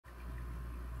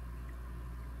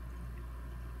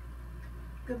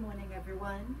Good morning,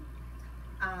 everyone.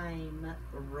 I'm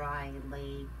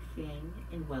Riley King,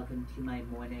 and welcome to my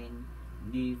morning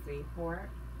news report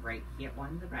right here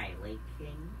on the Riley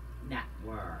King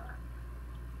Network.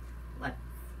 Let's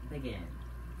begin.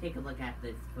 Take a look at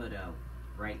this photo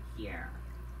right here.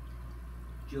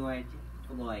 George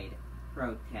Floyd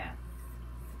protests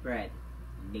spread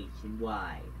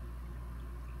nationwide.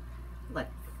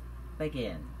 Let's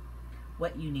begin.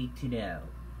 What you need to know.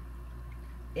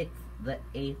 It's the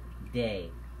 8th day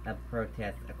of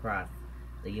protests across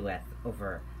the U.S.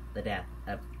 over the death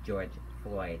of George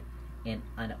Floyd, an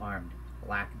unarmed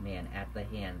black man at the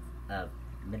hands of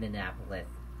Minneapolis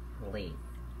police.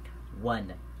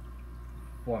 One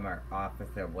former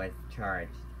officer was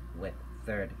charged with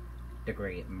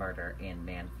third-degree murder and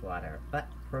manslaughter, but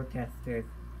protesters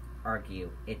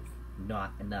argue it's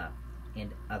not enough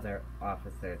and other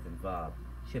officers involved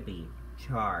should be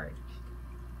charged.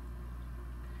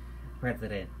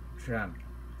 President Trump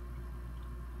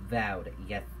vowed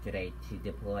yesterday to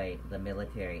deploy the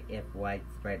military if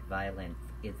widespread violence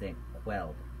isn't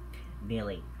quelled.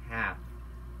 Nearly half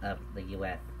of the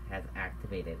U.S. has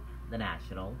activated the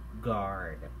National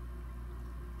Guard.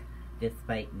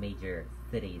 Despite major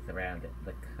cities around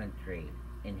the country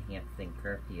enhancing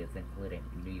curfews, including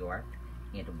New York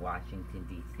and Washington,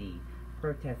 D.C.,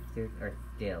 protesters are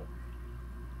still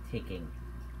taking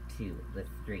to the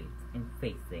streets and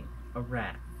facing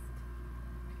arrest.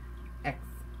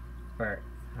 Experts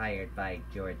hired by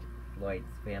George Floyd's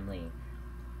family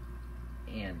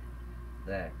and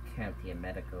the county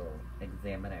medical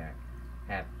examiner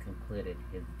have concluded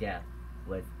his death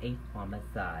was a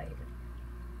homicide.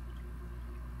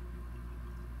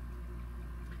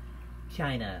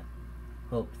 China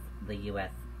hopes the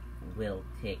U.S. will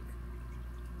take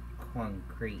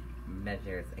concrete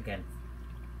measures against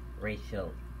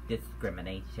racial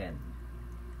discrimination.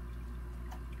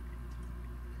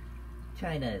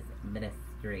 China's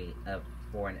Ministry of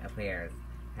Foreign Affairs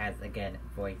has again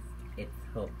voiced its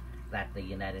hope that the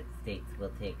United States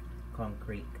will take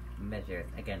concrete measures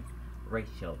against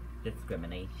racial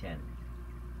discrimination.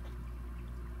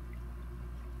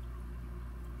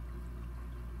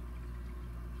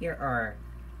 Here are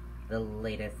the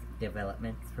latest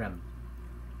developments from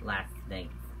last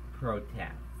night's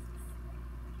protests.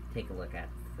 Take a look at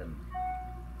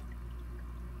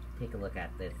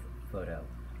this photo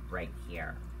right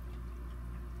here.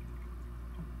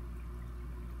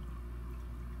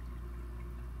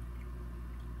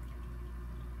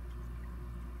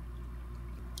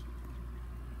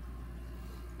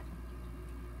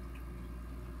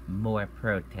 More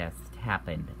protests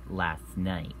happened last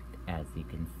night, as you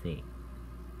can see.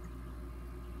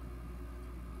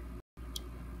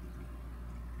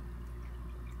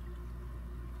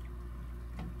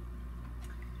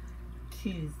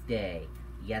 Tuesday,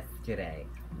 yesterday,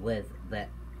 was the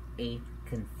 8th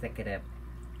consecutive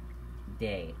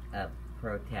day of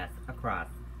protests across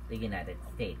the United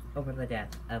States over the death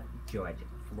of George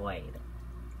Floyd.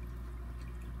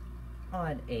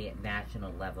 On a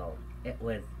national level, it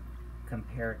was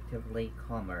comparatively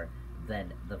calmer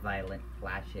than the violent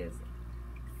clashes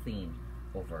seen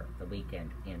over the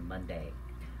weekend and Monday.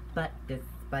 But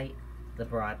despite the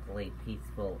broadly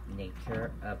peaceful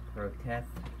nature of protests,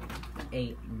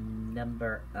 a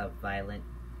number of violent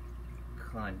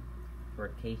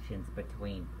confrontations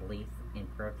between police and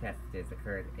protesters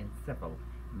occurred in several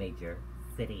major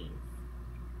cities.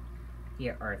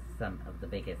 Here are some of the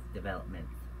biggest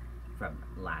developments from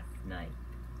last night.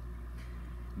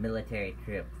 Military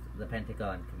troops. The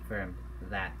Pentagon confirmed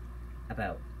that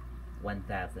about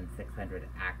 1,600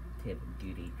 active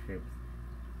duty troops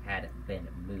had been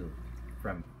moved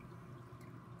from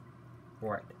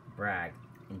Fort Bragg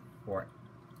and Fort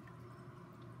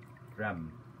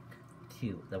Drum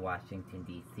to the Washington,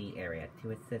 D.C. area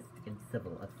to assist in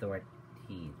civil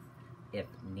authorities if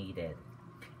needed.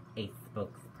 A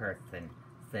spokesperson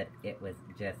said it was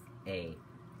just a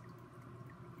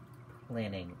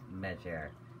planning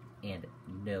measure and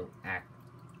no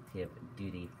active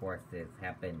duty forces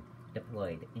have been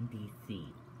deployed in D.C.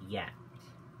 yet.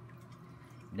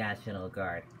 National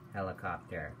Guard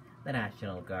helicopter. The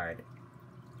National Guard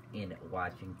in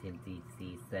Washington,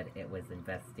 D.C. said it was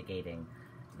investigating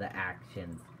the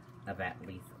actions of at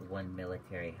least one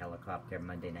military helicopter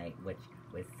Monday night, which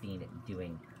was seen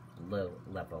doing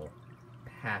low-level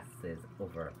passes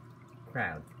over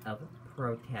crowds of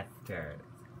protesters.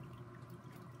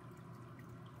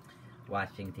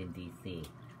 Washington, D.C.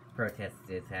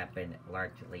 Protesters have been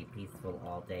largely peaceful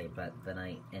all day, but the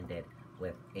night ended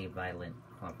with a violent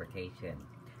confrontation.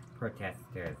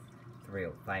 Protesters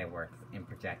threw fireworks and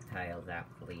projectiles at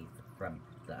police from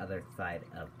the other side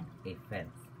of a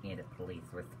fence, and police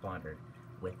responded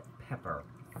with pepper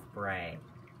spray.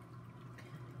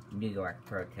 New York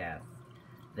protests.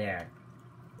 There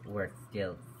were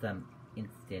still some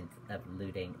instances of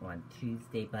looting on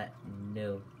Tuesday, but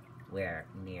nowhere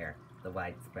near the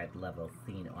widespread levels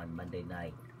seen on Monday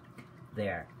night.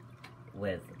 There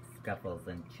was scuffles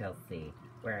in Chelsea,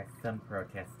 where some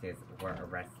protesters were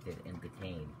arrested and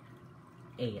detained.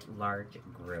 A large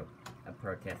group of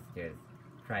protesters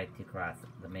tried to cross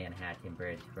the Manhattan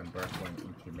Bridge from Brooklyn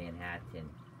into Manhattan,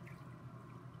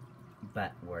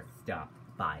 but were stopped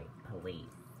by police.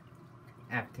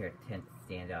 After a tense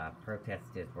standoff,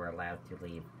 protesters were allowed to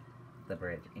leave the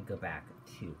bridge and go back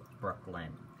to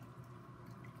Brooklyn.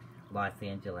 Los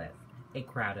Angeles. A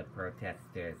crowd of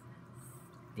protesters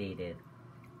stayed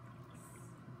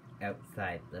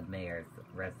outside the mayor's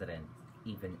residence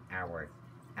even hours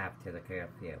after the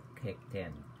curfew kicked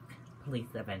in.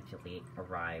 Police eventually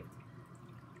arrived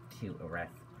to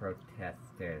arrest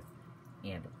protesters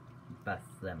and bus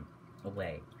them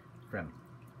away from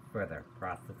further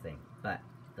processing, but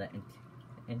the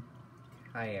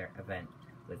entire event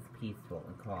was peaceful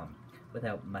and calm,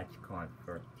 without much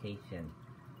confrontation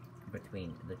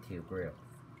between the two groups.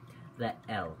 The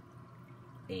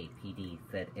LAPD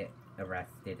said it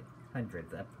arrested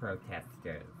hundreds of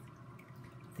protesters.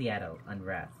 Seattle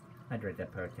unrest. Hundreds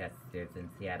of protesters in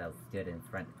Seattle stood in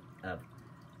front of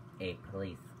a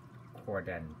police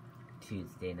cordon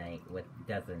Tuesday night, with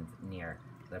dozens near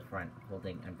the front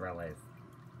holding umbrellas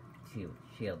to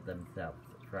shield themselves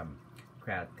from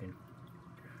crowd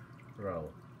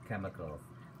control chemicals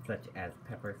such as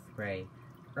pepper spray.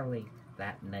 Early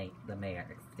that night, the mayor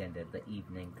extended the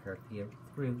evening curfew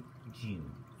through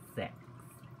June 6.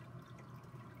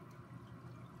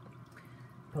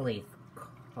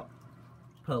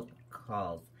 Pope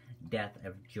calls death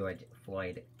of George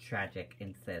Floyd tragic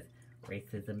and says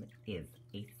racism is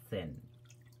a sin.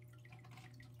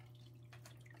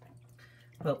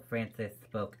 Pope Francis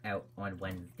spoke out on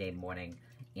Wednesday morning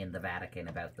in the Vatican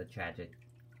about the tragic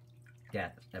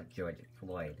death of George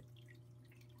Floyd.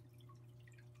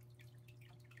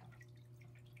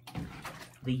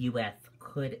 The U.S.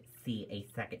 could see a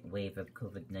second wave of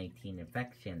COVID-19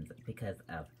 infections because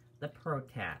of the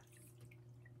protests.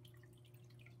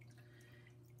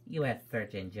 U.S.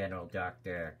 Surgeon General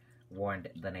Dr. warned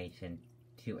the nation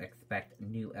to expect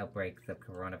new outbreaks of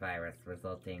coronavirus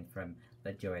resulting from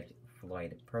the George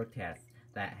Floyd protests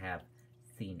that have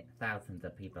seen thousands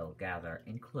of people gather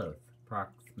in close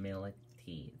proximities.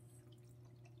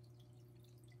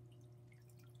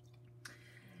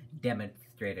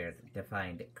 Demonstrators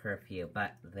defied curfew,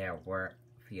 but there were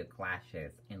few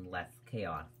clashes and less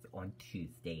chaos on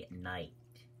Tuesday night.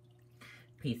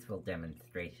 Peaceful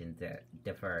demonstrations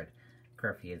deferred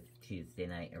curfews Tuesday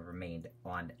night and remained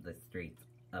on the streets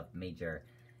of major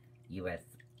U.S.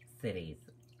 cities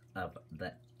of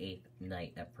the 8th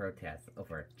night of protests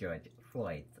over George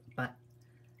Floyd's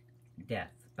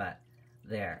deaths, but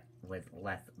there was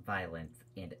less violence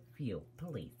and few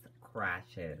police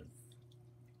crashes.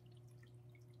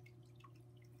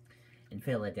 In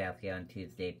Philadelphia on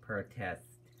Tuesday,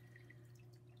 protests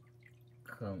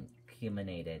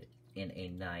culminated in a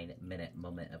 9-minute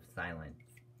moment of silence.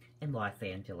 In Los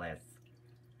Angeles,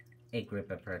 a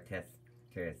group of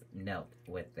protesters knelt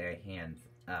with their hands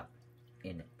up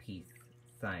in peace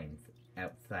signs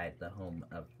outside the home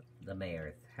of the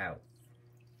mayor's house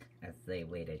as they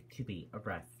waited to be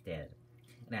arrested.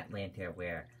 In Atlanta,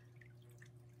 where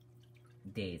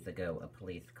days ago a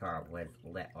police car was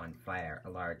lit on fire, a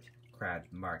large crowd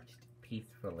marched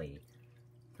peacefully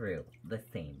through the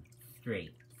same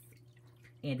streets.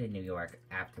 And in New York,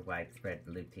 after widespread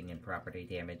looting and property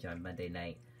damage on Monday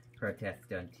night,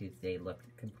 protests on Tuesday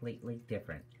looked completely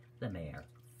different, the mayor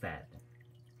said.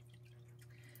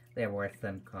 There were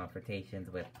some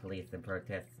confrontations with police, and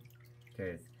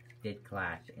protesters did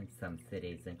clash in some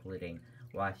cities, including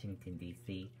Washington,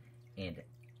 D.C. and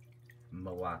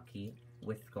Milwaukee,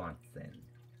 Wisconsin.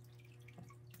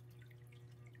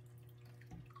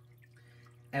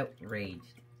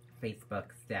 Outraged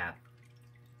Facebook staff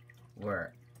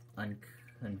were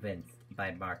unconvinced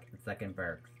by Mark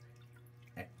Zuckerberg's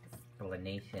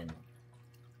explanation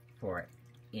for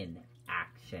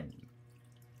inaction.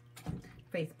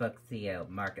 Facebook CEO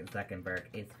Mark Zuckerberg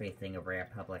is facing a rare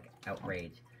public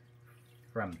outrage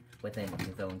from within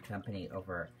his own company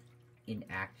over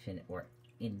inaction or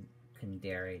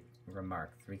incendiary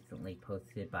remarks recently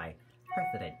posted by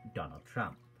President Donald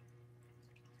Trump.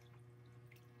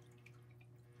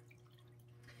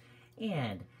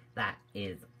 And that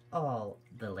is all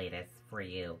the latest for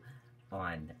you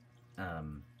on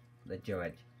the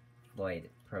George Floyd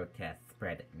protests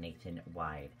spread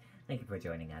nationwide. Thank you for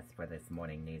joining us for this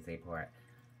morning news report,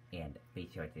 and be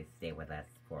sure to stay with us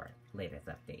for latest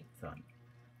updates on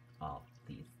all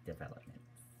these developments.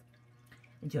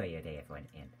 Enjoy your day, everyone,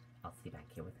 and I'll see you back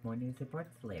here with more news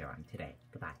reports later on today.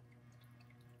 Goodbye.